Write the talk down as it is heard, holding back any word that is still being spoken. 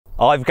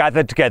I've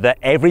gathered together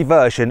every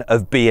version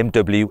of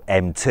BMW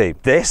M2.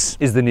 This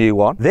is the new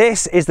one.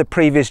 This is the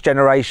previous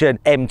generation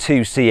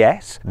M2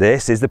 CS.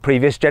 This is the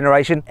previous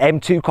generation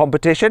M2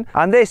 Competition.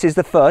 And this is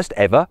the first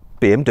ever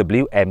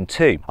BMW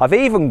M2. I've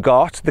even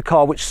got the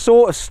car which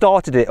sort of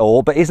started it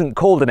all but isn't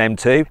called an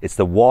M2. It's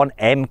the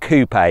M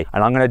Coupe. And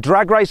I'm going to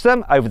drag race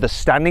them over the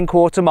standing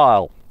quarter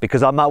mile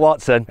because I'm Matt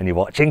Watson and you're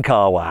watching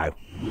Carwow.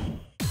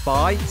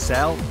 Buy,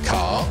 sell,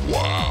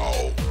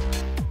 Carwow.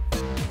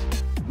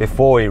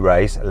 Before we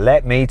race,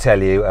 let me tell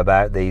you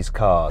about these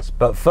cars.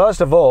 But first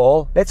of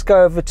all, let's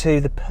go over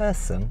to the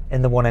person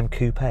in the M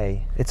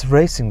Coupe. It's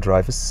racing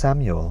driver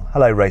Samuel.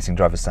 Hello, racing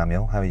driver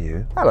Samuel. How are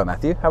you? Hello,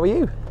 Matthew. How are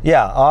you?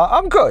 Yeah,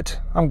 I'm good.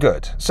 I'm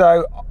good.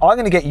 So I'm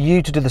going to get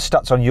you to do the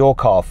stats on your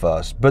car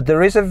first. But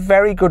there is a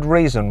very good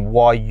reason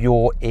why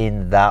you're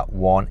in that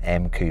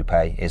M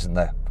Coupe, isn't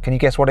there? Can you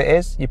guess what it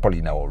is? You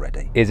probably know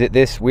already. Is it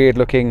this weird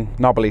looking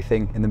knobbly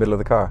thing in the middle of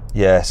the car?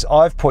 Yes,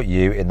 I've put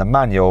you in the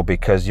manual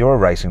because you're a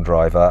racing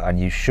driver and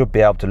you should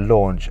be able to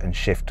launch and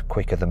shift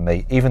quicker than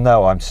me, even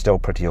though I'm still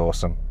pretty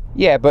awesome.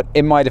 Yeah, but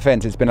in my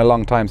defense, it's been a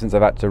long time since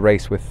I've had to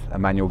race with a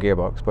manual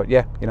gearbox. But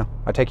yeah, you know,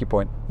 I take your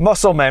point.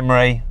 Muscle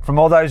memory from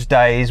all those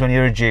days when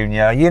you're a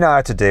junior, you know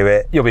how to do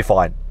it, you'll be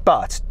fine.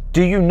 But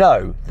do you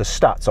know the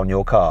stats on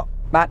your car?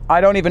 Matt,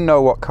 I don't even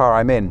know what car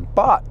I'm in,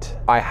 but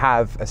I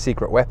have a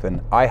secret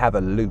weapon. I have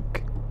a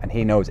Luke, and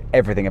he knows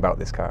everything about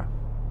this car.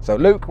 So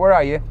Luke, where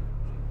are you?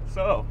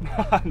 So,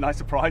 nice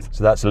surprise.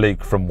 So that's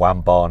Luke from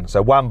Wham Barn.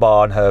 So Wham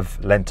Barn have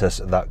lent us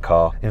that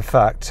car. In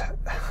fact,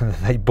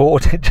 they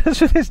bought it just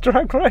for this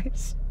drag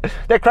race.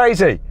 They're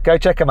crazy. Go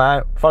check them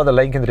out. Follow the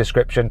link in the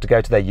description to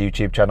go to their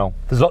YouTube channel.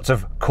 There's lots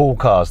of cool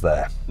cars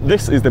there.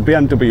 This is the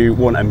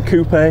BMW M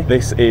Coupe.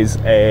 This is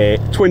a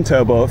twin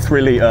turbo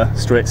 3 litre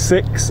straight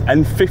 6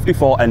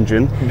 N54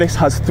 engine. This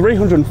has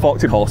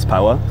 340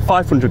 horsepower,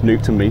 500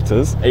 Newton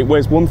meters. It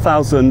weighs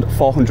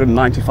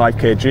 1,495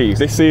 kgs.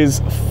 This is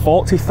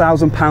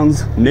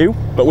 £40,000 new,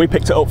 but we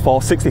picked it up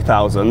for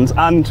 60,000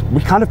 and we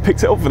kind of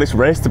picked it up for this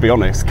race, to be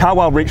honest.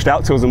 Carwow reached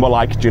out to us and were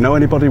like, do you know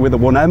anybody with a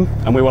 1M?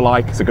 And we were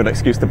like, it's a good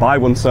excuse to buy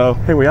one, so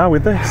here we are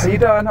with this. Are you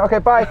done? Okay,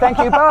 bye, thank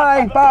you,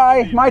 bye,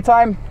 bye, my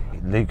time.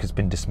 Luke has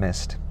been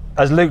dismissed.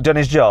 Has Luke done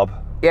his job?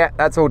 Yeah,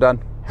 that's all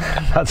done.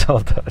 That's all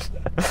done.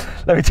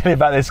 Let me tell you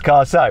about this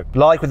car. So,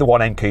 like with the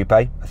M Coupe,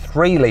 a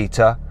 3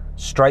 litre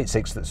straight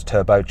 6 that's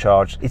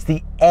turbocharged. It's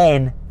the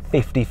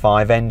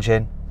N55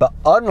 engine, but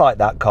unlike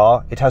that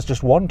car, it has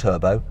just 1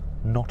 turbo,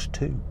 not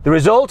 2. The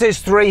result is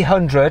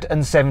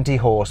 370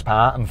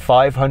 horsepower and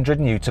 500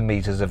 Newton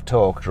meters of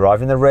torque,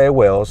 driving the rear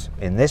wheels,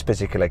 in this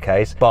particular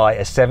case, by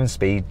a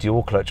 7-speed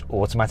dual clutch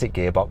automatic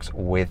gearbox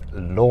with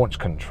launch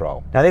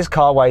control. Now this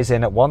car weighs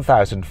in at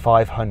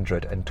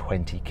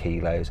 1,520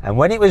 kilos, and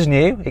when it was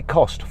new, it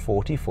cost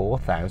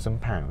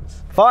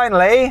 £44,000.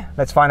 Finally,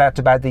 let's find out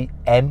about the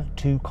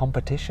M2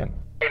 Competition.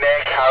 Hey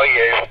Nick, how are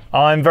you?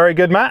 I'm very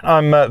good, Matt.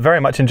 I'm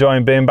very much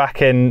enjoying being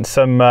back in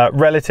some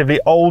relatively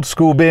old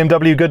school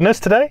BMW goodness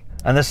today.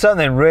 And there's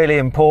something really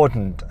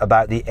important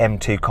about the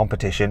M2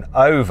 Competition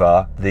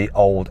over the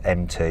old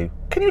M2.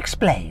 Can you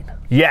explain?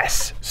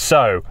 Yes,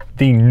 so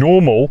the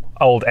normal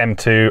old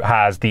M2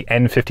 has the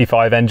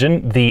N55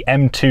 engine, the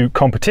M2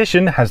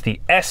 Competition has the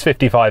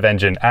S55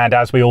 engine, and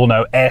as we all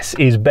know, S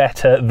is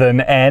better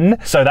than N,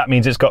 so that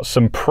means it's got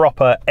some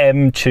proper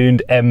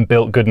M-tuned,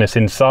 M-built goodness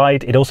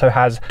inside. It also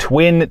has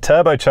twin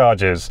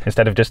turbochargers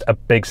instead of just a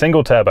big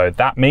single turbo.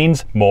 That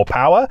means more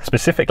power,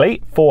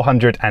 specifically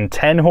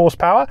 410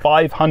 horsepower,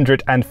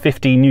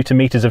 550 Newton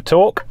meters of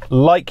torque.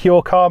 Like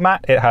your car,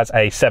 Matt, it has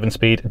a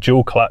 7-speed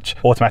dual clutch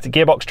automatic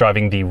gearbox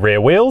driving the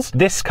rear wheels.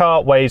 This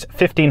car weighs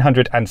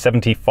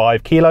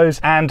 1,575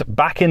 kilos, and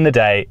back in the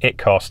day it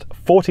cost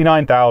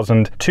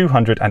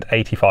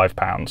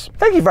 £49,285.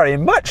 Thank you very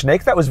much,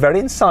 Nick. That was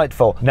very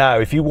insightful. Now,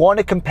 if you want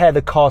to compare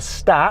the car's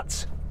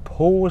stats,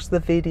 pause the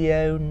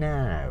video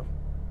now.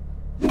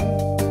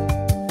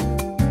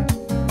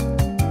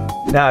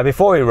 Now,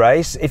 before we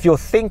race, if you're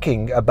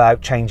thinking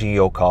about changing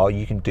your car,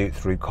 you can do it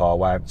through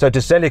Carwow. So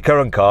to sell your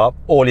current car,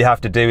 all you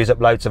have to do is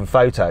upload some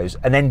photos,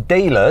 and then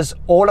dealers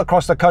all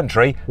across the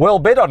country will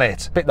bid on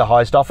it. Pick the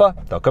highest offer,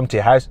 they'll come to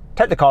your house,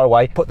 take the car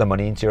away, put the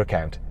money into your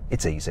account.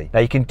 It's easy.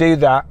 Now you can do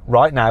that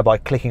right now by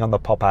clicking on the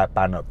pop-out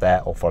banner up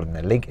there or following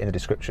the link in the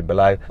description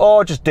below,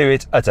 or just do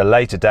it at a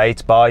later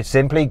date by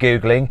simply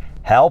Googling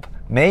 "Help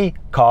Me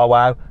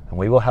Carwow" and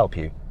we will help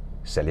you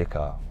sell your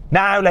car.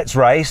 Now let's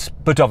race,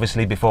 but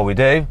obviously before we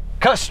do,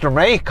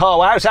 customary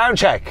Carwow sound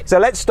check. So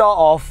let's start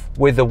off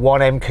with the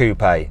M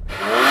Coupe.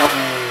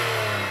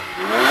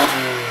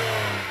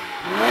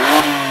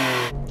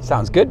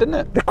 Sounds good, doesn't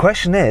it? The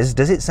question is,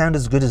 does it sound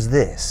as good as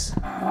this?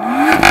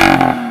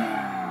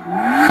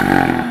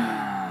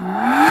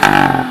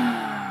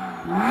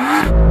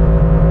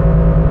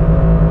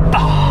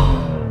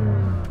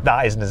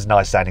 That isn't as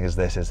nice sounding as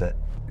this, is it?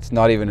 It's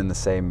not even in the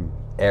same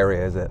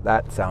area, is it?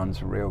 That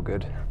sounds real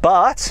good.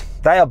 But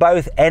they are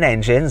both N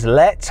engines.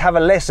 Let's have a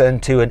listen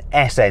to an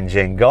S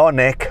engine. Go on,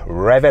 Nick,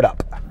 rev it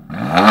up.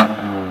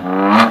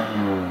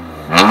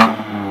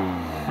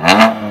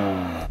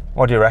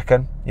 What do you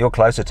reckon? You're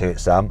closer to it,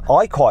 Sam.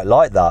 I quite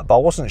like that, but I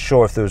wasn't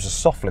sure if there was a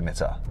soft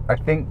limiter. I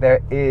think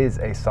there is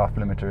a soft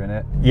limiter in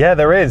it. Yeah,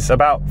 there is.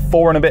 About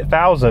 4 and a bit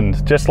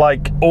thousand, just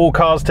like all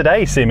cars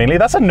today, seemingly.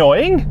 That's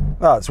annoying.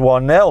 That's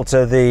 1-0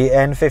 to the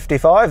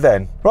N55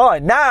 then.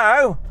 Right,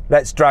 now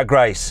let's drag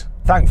race.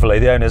 Thankfully,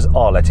 the owners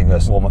are letting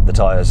us warm up the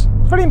tyres.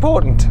 It's very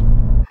important.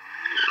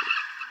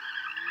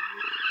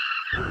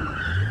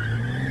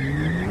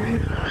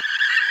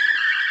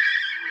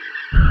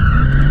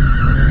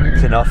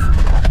 It's enough.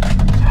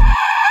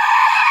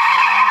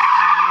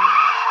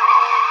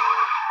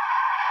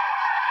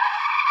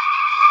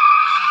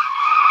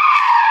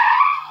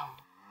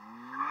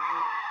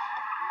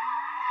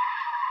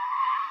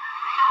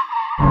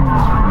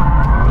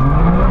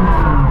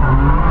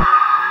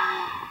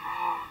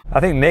 I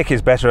think Nick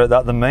is better at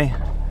that than me.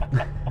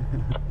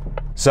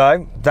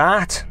 So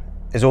that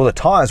is all the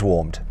tyres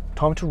warmed.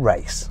 Time to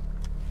race.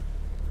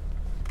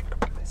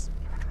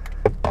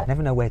 I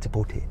never know where to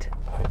put it.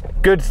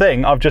 Good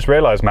thing I've just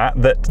realised,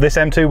 Matt, that this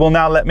M2 will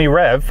now let me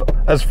rev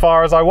as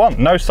far as I want.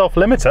 No soft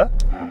limiter.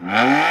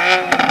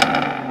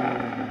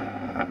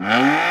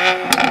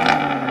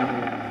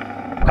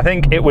 I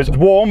think it was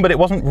warm, but it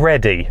wasn't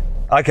ready.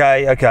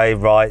 Okay,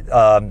 right.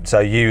 So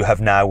you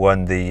have now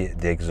won the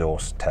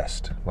exhaust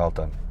test. Well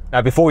done.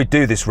 Now, before we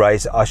do this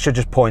race, I should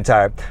just point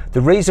out,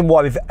 the reason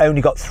why we've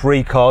only got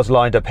 3 cars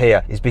lined up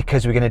here is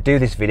because we're going to do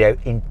this video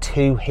in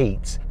 2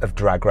 heats of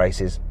drag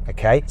races,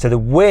 okay? So the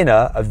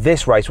winner of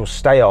this race will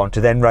stay on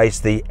to then race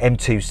the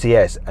M2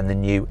 CS and the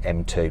new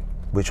M2.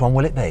 Which one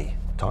will it be?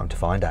 Time to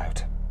find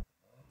out.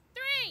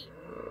 3,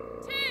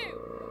 2,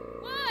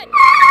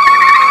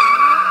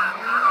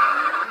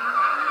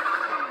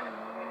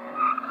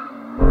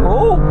 1.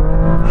 Oh,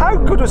 how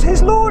good was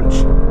his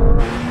launch?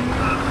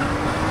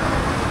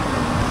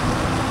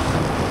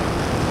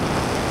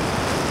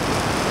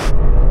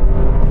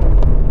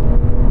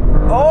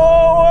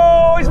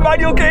 Oh, his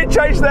manual gear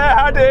change there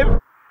had him.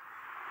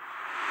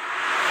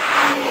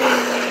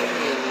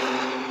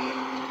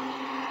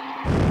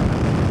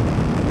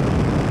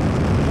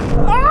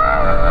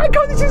 Ah,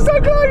 God, this is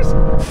so close.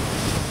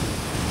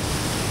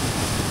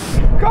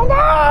 Come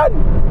on.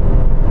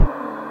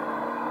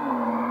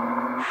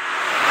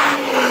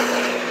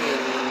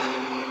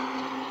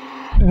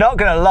 Not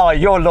gonna lie,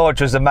 your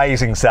launch was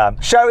amazing,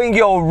 Sam. Showing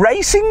your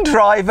racing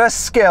driver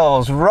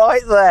skills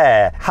right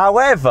there.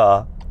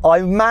 However,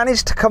 I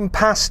managed to come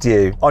past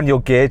you on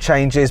your gear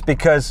changes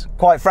because,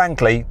 quite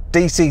frankly,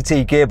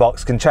 DCT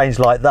gearbox can change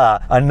like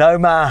that. And no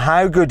matter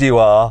how good you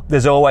are,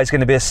 there's always going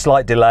to be a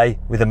slight delay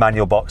with the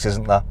manual box,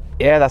 isn't there?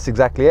 Yeah, that's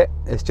exactly it.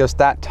 It's just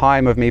that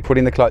time of me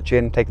putting the clutch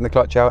in, taking the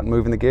clutch out and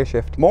moving the gear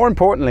shift. More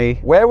importantly,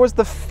 where was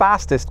the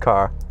fastest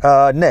car?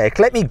 Nick,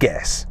 let me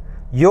guess.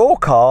 Your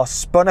car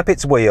spun up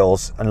its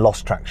wheels and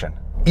lost traction.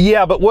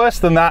 Yeah, but worse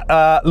than that,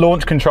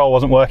 launch control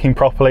wasn't working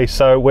properly,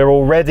 so we're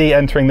already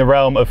entering the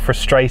realm of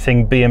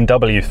frustrating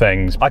BMW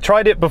things. I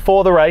tried it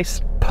before the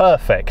race,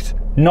 perfect.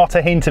 Not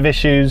a hint of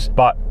issues,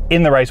 but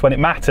in the race when it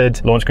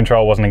mattered, launch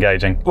control wasn't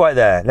engaging. Right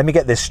there, let me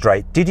get this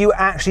straight. Did you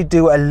actually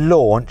do a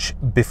launch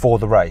before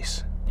the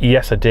race?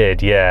 Yes, I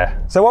did,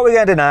 yeah. So what we're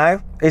going to do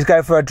now is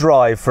go for a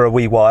drive for a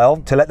wee while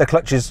to let the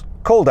clutches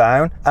cool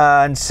down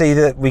and see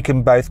that we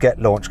can both get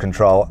launch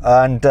control.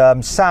 And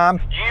Sam,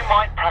 you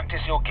might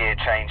practice your gear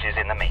changes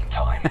in the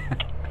meantime.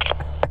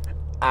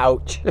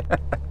 Ouch.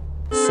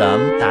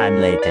 Some time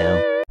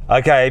later.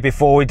 Okay,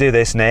 before we do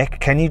this,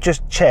 Nick, can you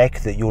just check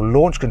that your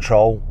launch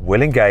control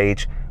will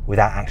engage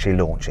without actually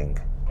launching?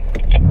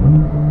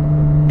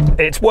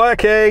 It's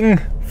working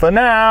for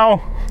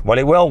now. Well,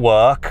 it will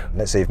work.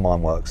 Let's see if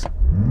mine works.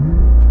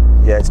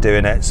 Yeah, it's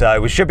doing it. So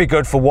we should be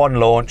good for 1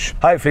 launch.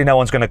 Hopefully no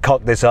one's going to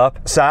cock this up.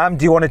 Sam,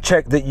 do you want to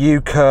check that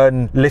you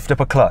can lift up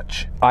a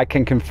clutch? I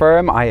can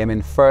confirm I am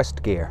in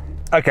first gear.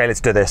 Okay,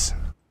 let's do this.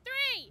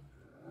 3,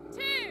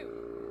 2,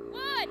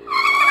 1.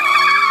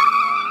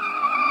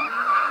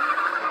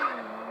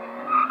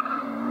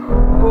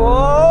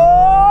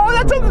 Whoa,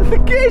 that's on the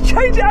gear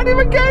change at him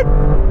again.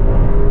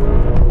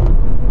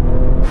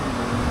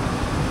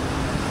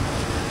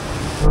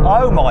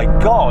 Oh my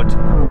God.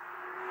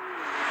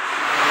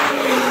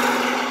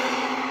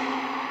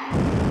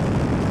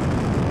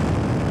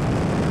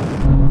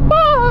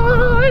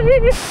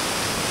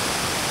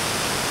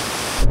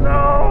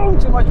 No,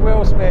 too much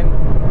wheel spin.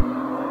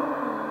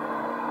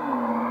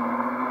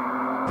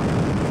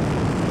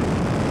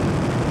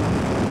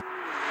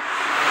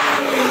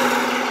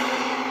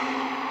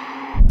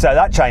 So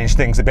that changed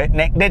things a bit,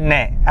 Nick, didn't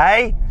it?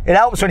 Eh? It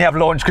helps when you have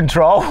launch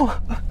control.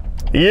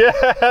 Yeah,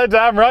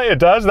 damn right it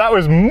does. That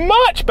was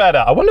much better.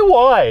 I wonder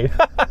why.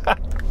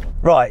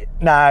 Right,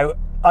 now,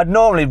 I'd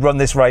normally run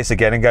this race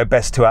again and go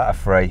best 2 out of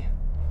 3.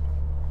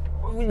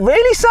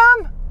 Really,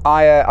 Sam?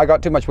 I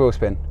got too much wheel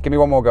spin. Give me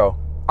 1 more go.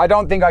 I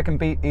don't think I can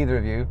beat either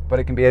of you, but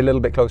it can be a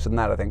little bit closer than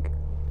that, I think.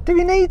 Do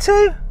we need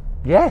to?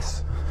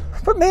 Yes.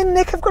 But me and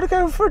Nick have got to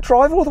go for a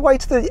drive all the way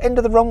to the end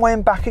of the runway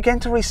and back again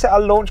to reset our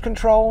launch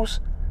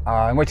controls.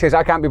 In which case,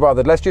 I can't be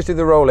bothered. Let's just do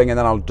the rolling and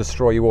then I'll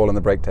destroy you all in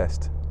the brake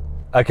test.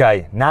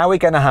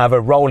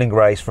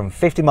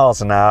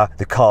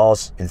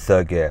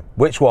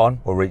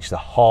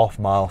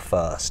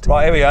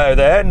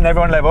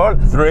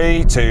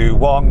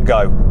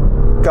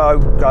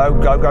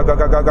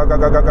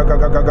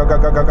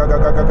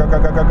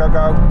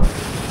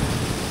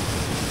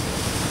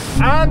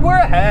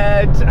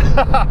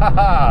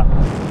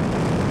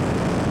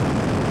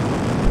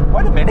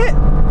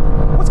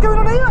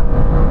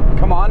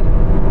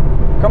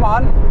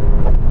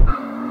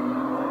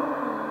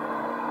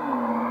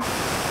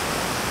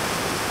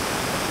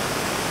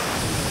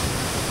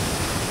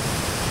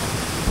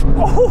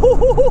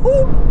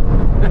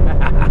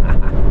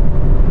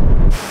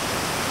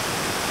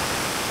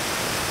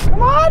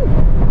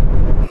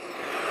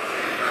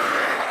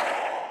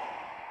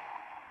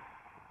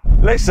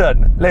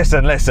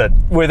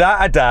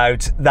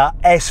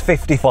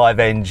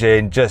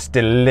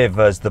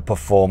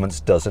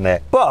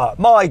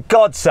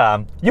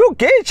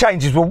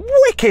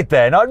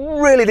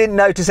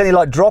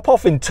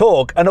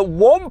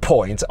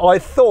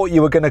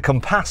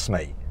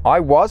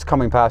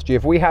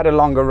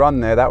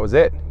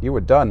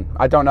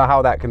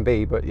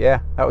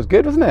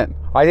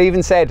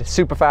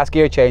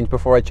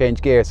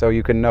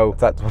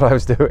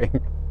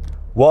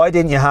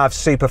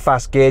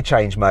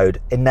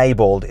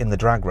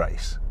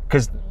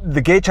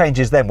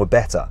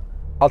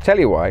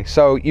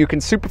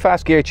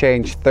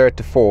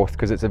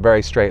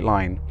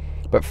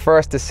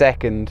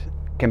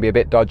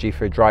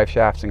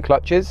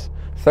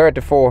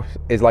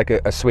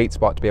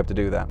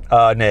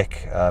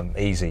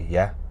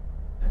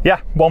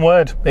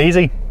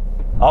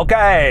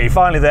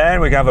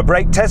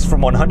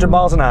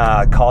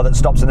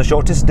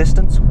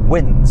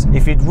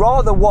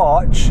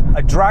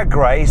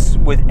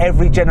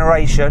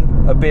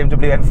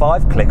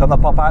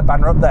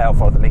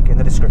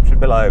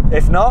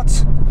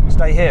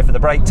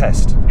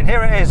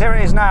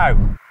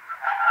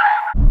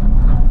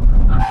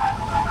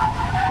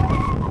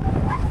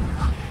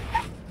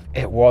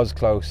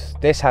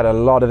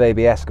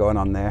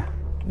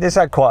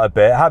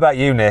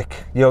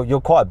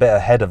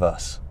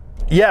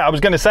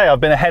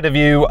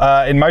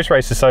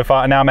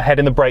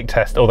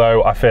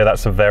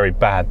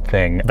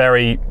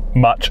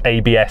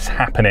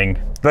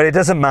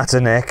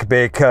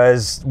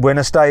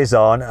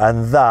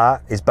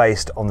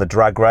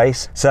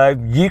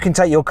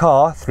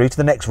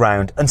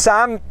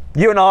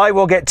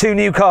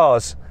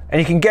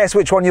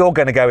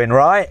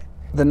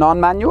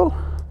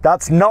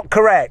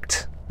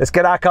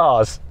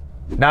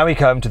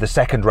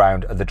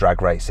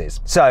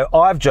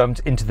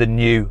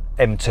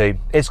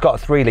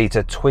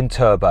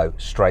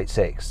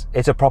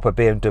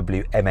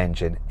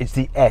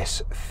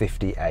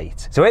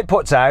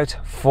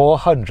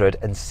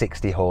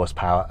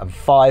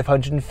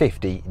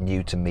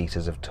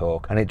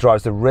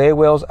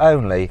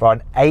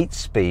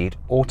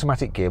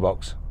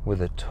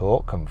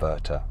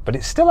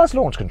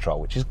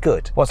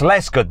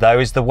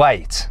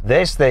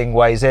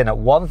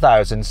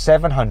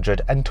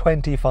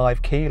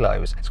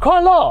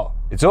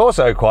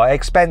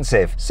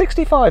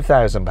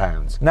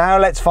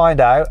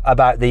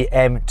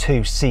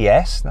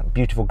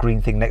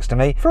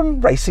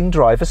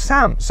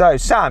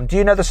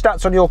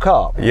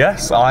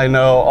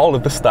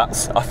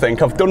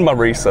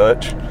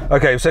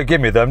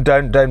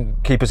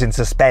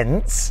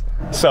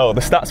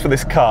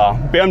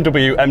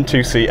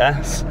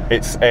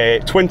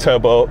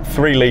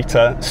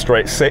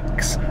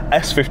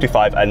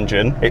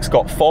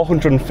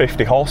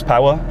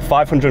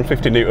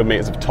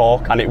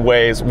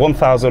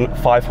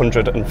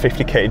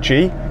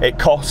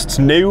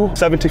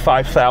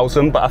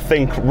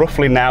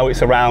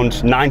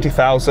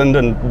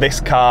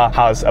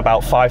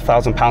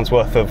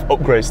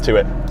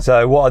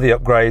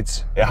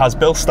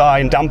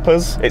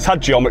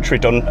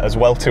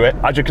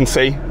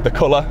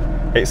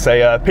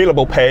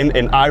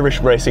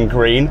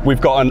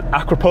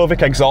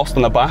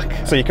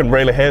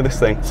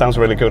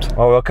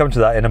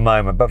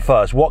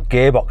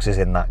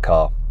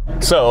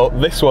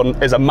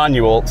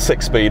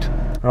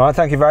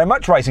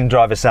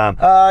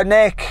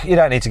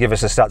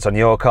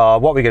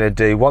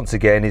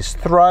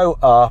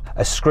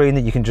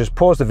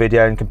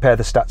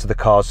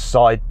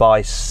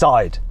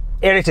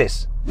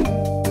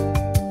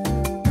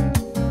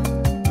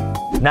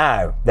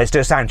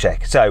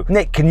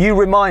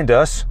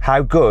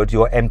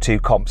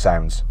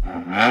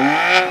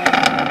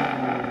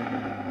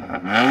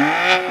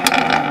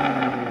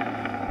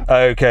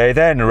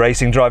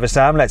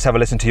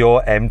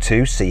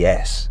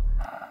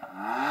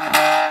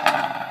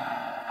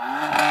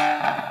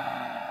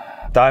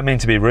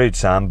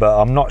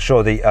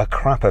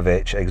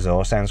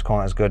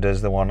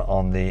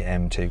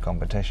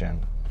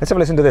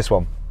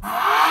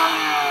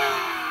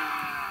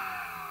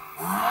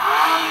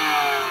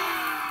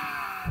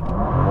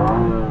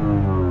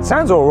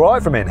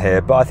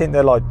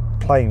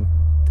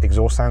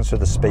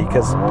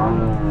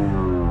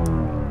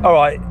 All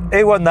right,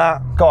 who won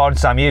that? Go on,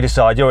 Sam, you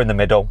decide. You're in the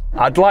middle.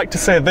 I'd like to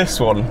say this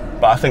one,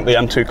 but I think the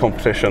M2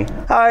 Competition.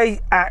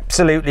 I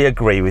absolutely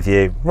agree with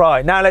you.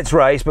 Right, now let's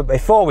race, but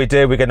before we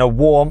do, we're going to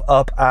warm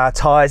up our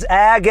tyres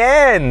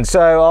again.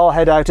 So I'll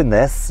head out in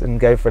this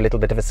and go for a little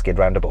bit of a skid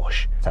round a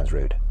bush. Sounds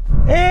rude.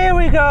 Here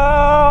we go.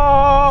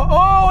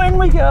 Oh, in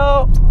we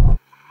go.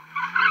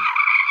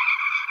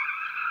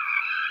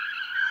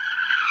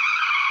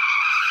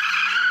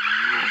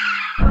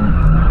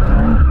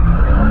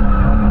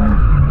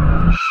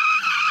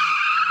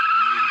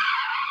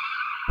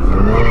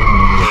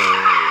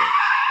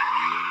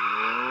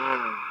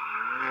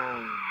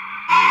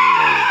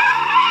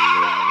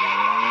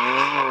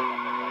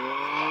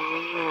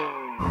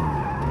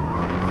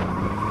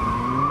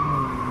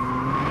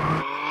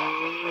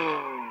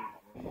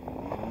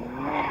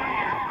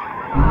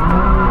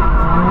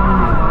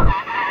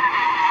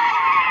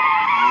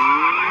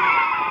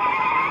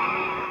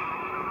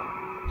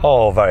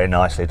 Oh, very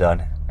nicely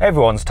done.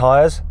 Everyone's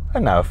tyres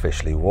are now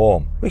officially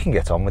warm. We can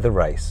get on with the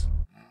race.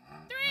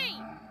 3,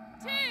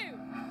 2,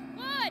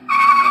 1.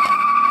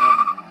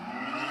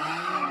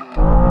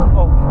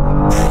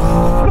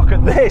 Oh, look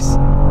at this.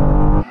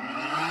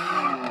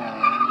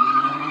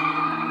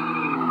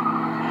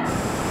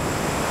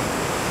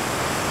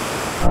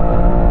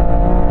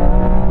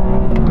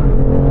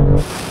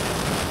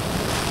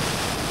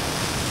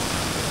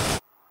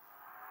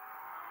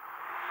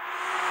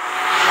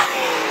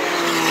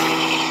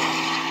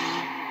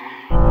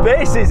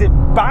 This is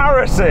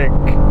embarrassing.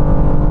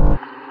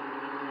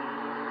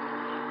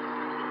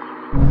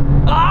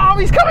 Oh,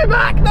 he's coming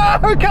back. No,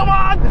 come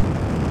on.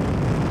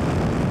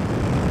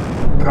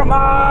 Come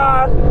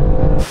on.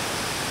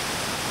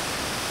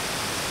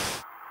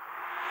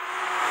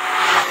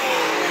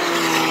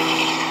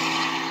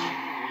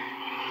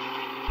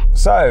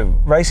 So,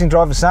 racing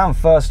driver Sam,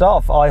 first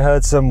off, I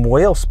heard some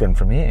wheel spin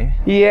from you.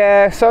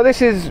 Yeah, so this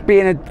is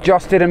being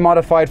adjusted and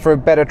modified for a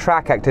better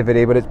track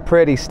activity, but it's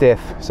pretty stiff,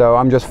 so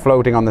I'm just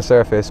floating on the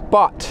surface.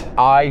 But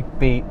I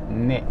beat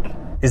Nick.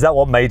 Is that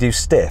what made you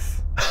stiff?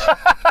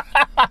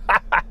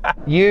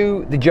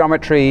 You, the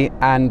geometry,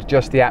 and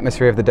just the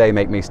atmosphere of the day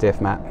make me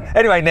stiff, Matt.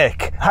 Anyway,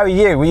 Nick, how are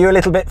you? Were you a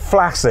little bit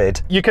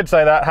flaccid? You could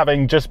say that,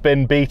 having just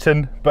been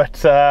beaten, but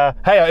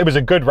hey, it was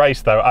a good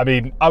race though. I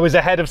mean, I was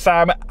ahead of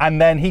Sam,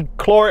 and then he'd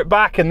claw it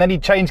back, and then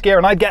he'd change gear,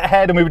 and I'd get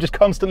ahead, and we were just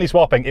constantly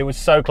swapping. It was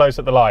so close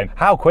at the line.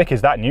 How quick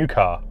is that new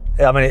car?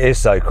 I mean, it is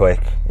so quick.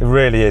 It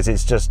really is.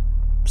 It's just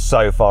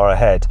so far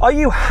ahead. Are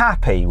you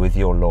happy with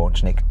your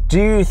launch, Nick? Do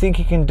you think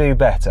you can do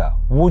better?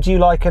 Would you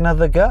like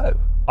another go?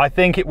 I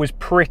think it was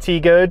pretty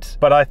good,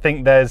 but I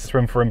think there's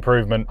room for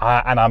improvement,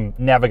 and I'm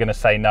never going to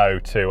say no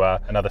to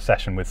another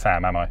session with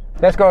Sam, am I?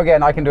 Let's go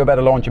again. I can do a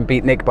better launch and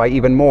beat Nick by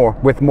even more,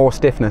 with more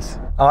stiffness.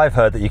 I've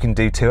heard that you can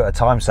do 2 at a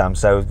time, Sam,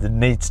 so there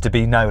needs to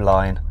be no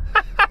line.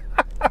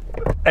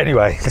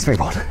 Anyway, let's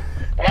move on.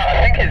 Well,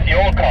 I think it's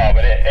your car,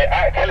 but it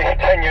actually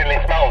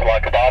genuinely smells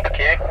like a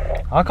barbecue.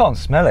 I can't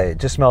smell it. It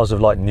just smells of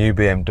like new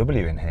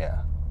BMW in here.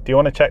 Do you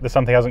want to check that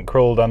something hasn't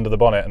crawled under the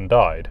bonnet and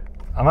died?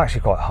 I'm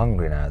actually quite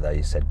hungry now that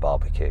you said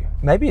barbecue.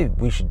 Maybe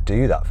we should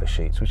do that for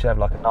shoots. We should have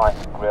like a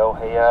nice grill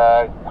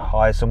here,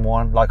 hire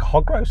someone, like a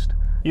hog roast.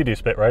 You do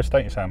split roast,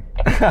 don't you, Sam?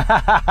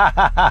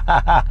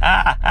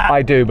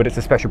 I do, but it's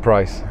a special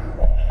price. 3,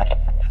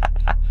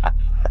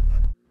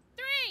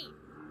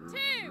 2,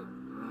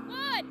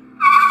 1.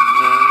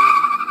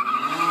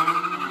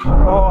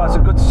 Oh, that's a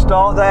good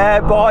start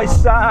there, boy,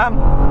 Sam.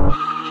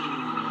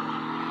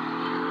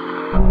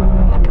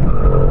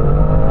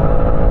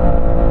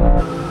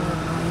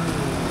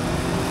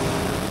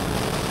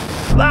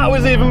 That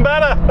was even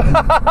better!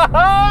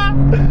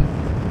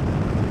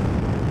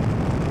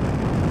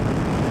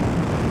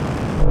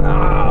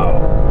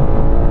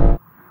 No.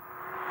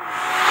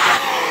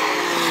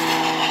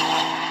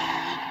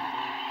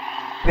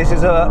 This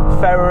is a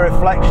fairer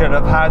reflection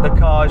of how the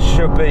cars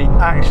should be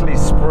actually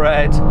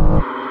spread.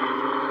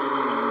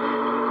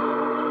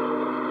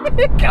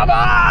 Come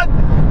on!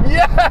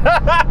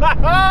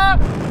 Yeah!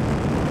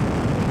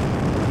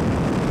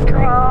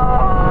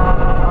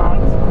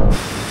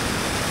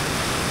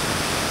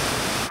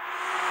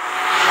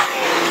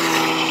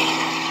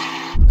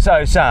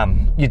 So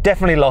Sam, you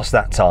definitely lost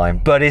that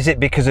time, but is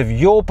it because of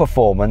your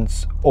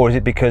performance or is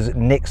it because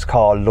Nick's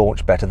car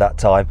launched better that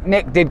time?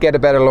 Nick did get a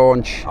better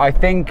launch. I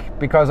think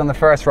because on the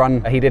first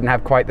run, he didn't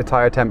have quite the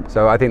tyre temp,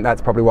 so I think that's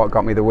probably what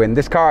got me the win.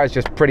 This car is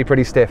just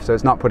pretty stiff, so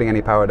it's not putting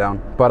any power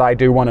down. But I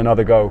do want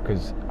another go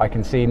because I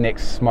can see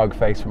Nick's smug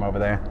face from over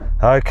there.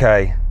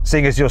 Okay,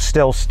 seeing as you're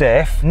still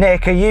stiff.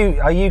 Nick, are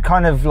you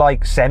kind of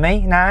like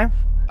semi now?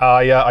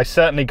 I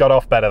certainly got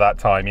off better that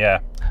time, yeah.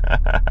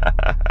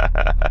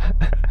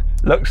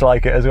 Looks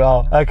like it as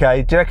well.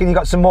 Okay, do you reckon you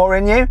got some more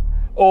in you?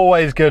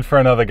 Always good for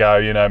another go,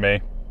 you know me.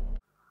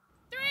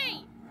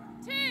 3,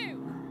 2,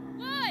 1.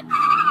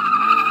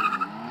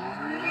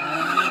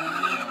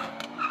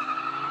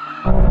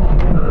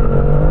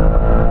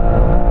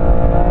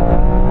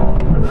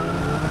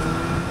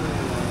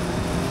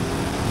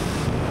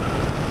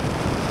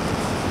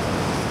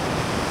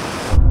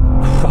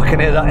 Fucking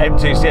hit that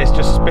M2 CS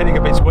just spinning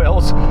up its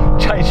wheels,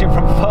 changing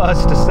from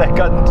first to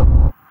second.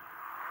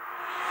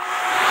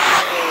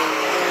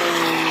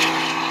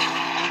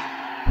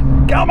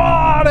 Come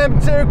on,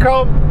 M2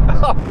 Comp!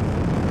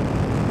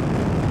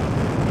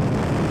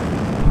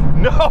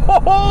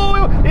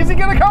 No! Is he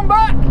gonna come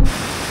back?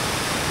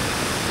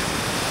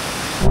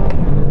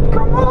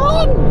 Come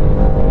on!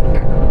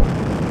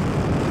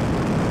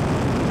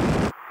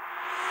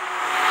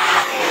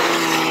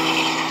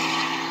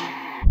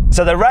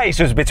 So the race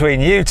was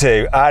between you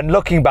two, and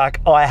looking back,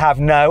 I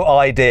have no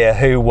idea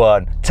who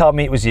won. Tell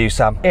me it was you,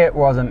 Sam. It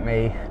wasn't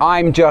me.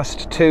 I'm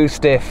just too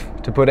stiff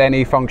to put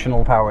any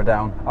functional power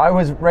down. I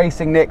was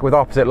racing Nick with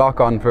opposite lock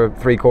on for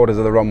 3/4 of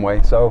the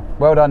runway, so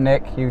well done,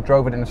 Nick. You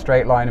drove it in a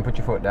straight line and put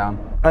your foot down.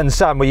 And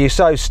Sam, were you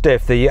so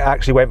stiff that you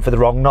actually went for the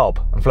wrong knob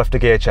and fluffed a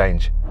gear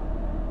change?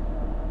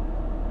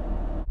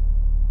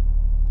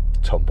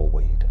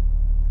 Tumbleweed.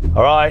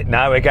 All right,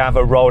 now we're going to have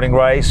a rolling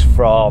race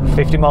from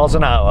 50 miles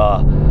an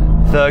hour.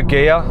 Third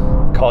gear,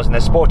 cars in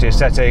their sportiest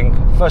setting.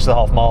 First of the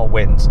half mile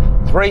wins.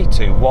 3,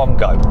 2, 1,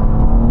 go.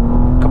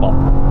 Come on.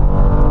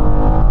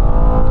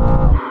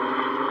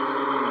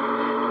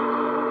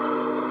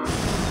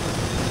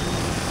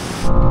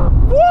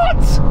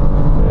 What?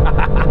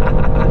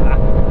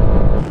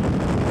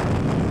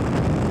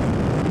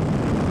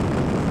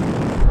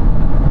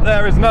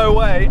 There is no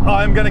way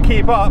I'm going to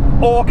keep up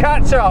or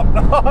catch up.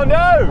 Oh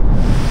no!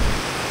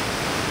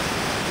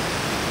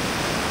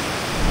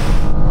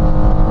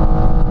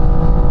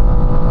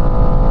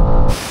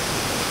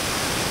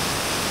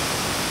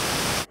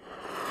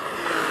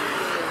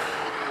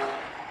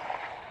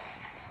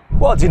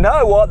 Well, do you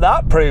know what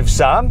that proves,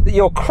 Sam? That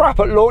you're crap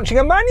at launching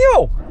a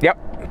manual.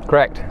 Yep,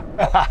 correct.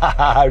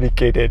 Only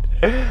kidding.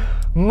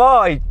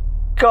 My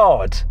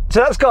God.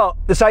 So that's got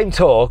the same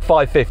torque,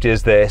 550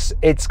 as this.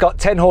 It's got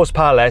 10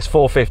 horsepower less,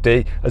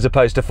 450, as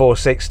opposed to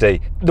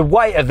 460. The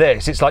weight of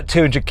this, it's like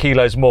 200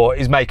 kilos more,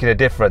 is making a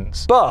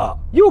difference. But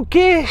your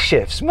gear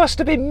shifts must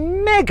have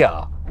been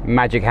mega.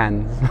 Magic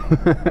hands.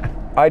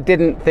 I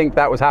didn't think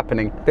that was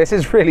happening. This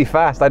is really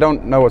fast. I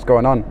don't know what's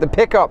going on. The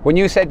pickup, when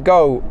you said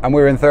go and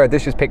we were in third,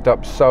 this just picked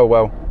up so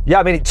well. Yeah,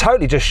 I mean, it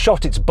totally just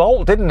shot its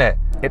bolt, didn't it?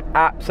 It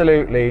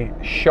absolutely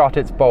shot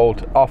its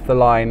bolt off the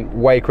line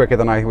way quicker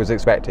than I was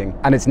expecting.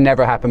 And it's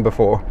never happened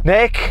before.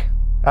 Nick,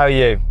 how are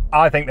you?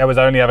 I think there was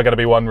only ever going to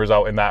be one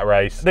result in that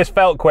race. This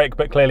felt quick,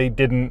 but clearly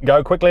didn't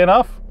go quickly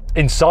enough.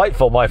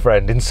 Insightful, my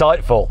friend,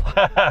 insightful.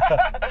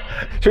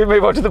 Should we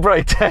move on to the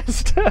brake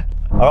test?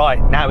 All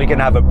right, now we're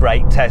gonna have a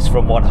brake test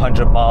from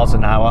 100 miles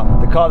an hour.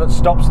 The car that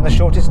stops in the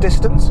shortest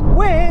distance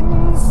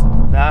wins.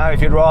 Now,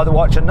 if you'd rather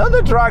watch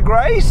another drag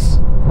race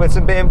with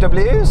some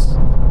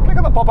BMWs, click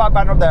on the pop-up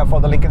banner up there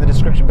for the link in the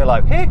description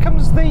below. Here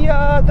comes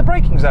the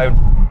braking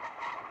zone.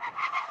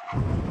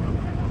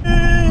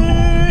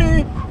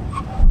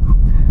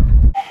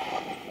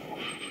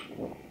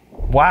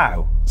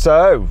 Wow,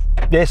 so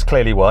this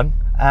clearly won.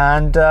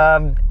 And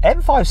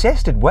M5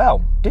 CS did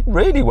well, did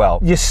really well.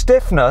 Your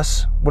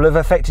stiffness will have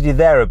affected you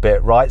there a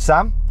bit, right,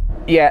 Sam?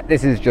 Yeah,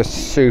 this is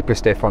just super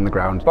stiff on the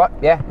ground. But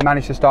yeah,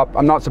 managed to stop.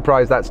 I'm not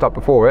surprised that stopped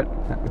before it.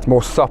 It's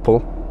more supple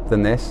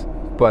than this.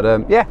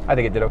 But yeah, I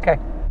think it did okay.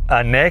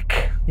 And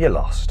Nick, you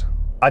lost.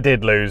 I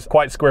did lose,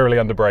 quite squirrely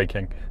under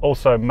braking.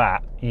 Also,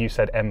 Matt, you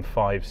said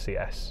M5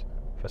 CS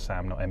for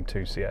Sam, not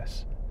M2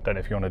 CS. Don't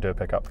know if you want to do a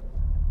pickup.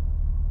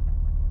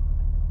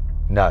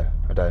 No,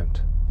 I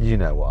don't. You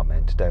know what I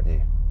meant, don't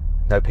you?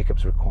 No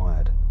pickups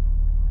required.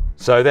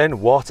 So then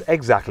what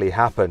exactly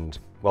happened?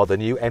 Well, the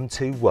new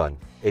M2 won.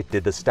 It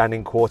did the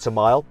standing quarter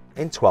mile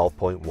in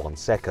 12.1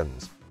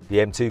 seconds. The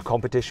M2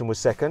 Competition was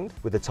second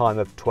with a time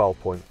of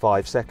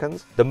 12.5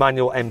 seconds. The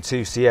manual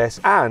M2 CS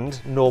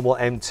and normal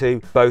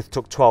M2 both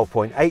took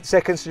 12.8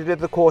 seconds to do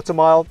the quarter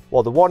mile,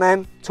 while the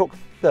 1M took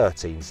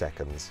 13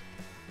 seconds.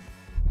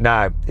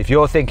 Now, if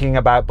you're thinking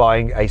about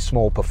buying a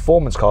small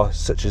performance car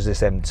such as this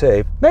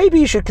M2, maybe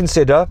you should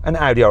consider an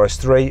Audi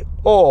RS3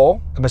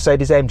 or a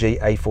Mercedes-AMG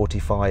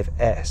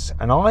A45S.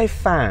 And I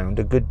found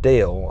a good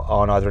deal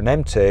on either an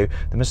M2,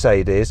 the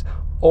Mercedes,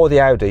 or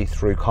the Audi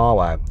through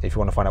Carwow. If you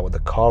want to find out what the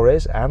car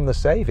is and the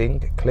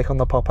saving, click on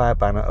the pop-out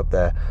banner up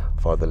there.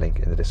 Follow the link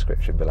in the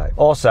description below.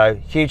 Also,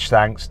 huge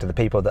thanks to the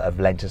people that have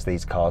lent us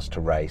these cars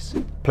to race.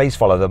 Please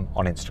follow them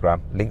on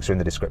Instagram. Links are in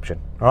the description.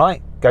 All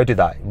right, go do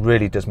that. It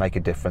really does make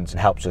a difference and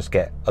helps us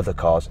get other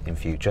cars in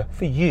future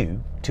for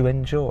you to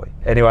enjoy.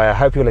 Anyway, I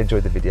hope you'll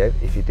enjoy the video.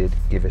 If you did,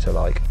 give it a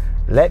like.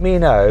 Let me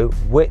know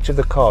which of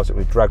the cars that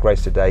we've drag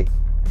raced today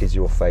is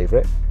your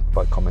favorite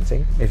by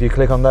commenting. If you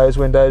click on those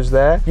windows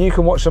there, you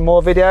can watch some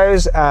more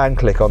videos and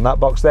click on that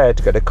box there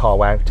to go to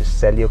CarWow to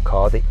sell your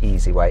car the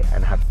easy way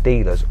and have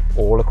dealers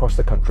all across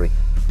the country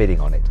bidding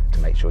on it to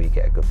make sure you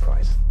get a good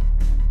price.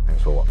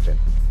 Thanks for watching.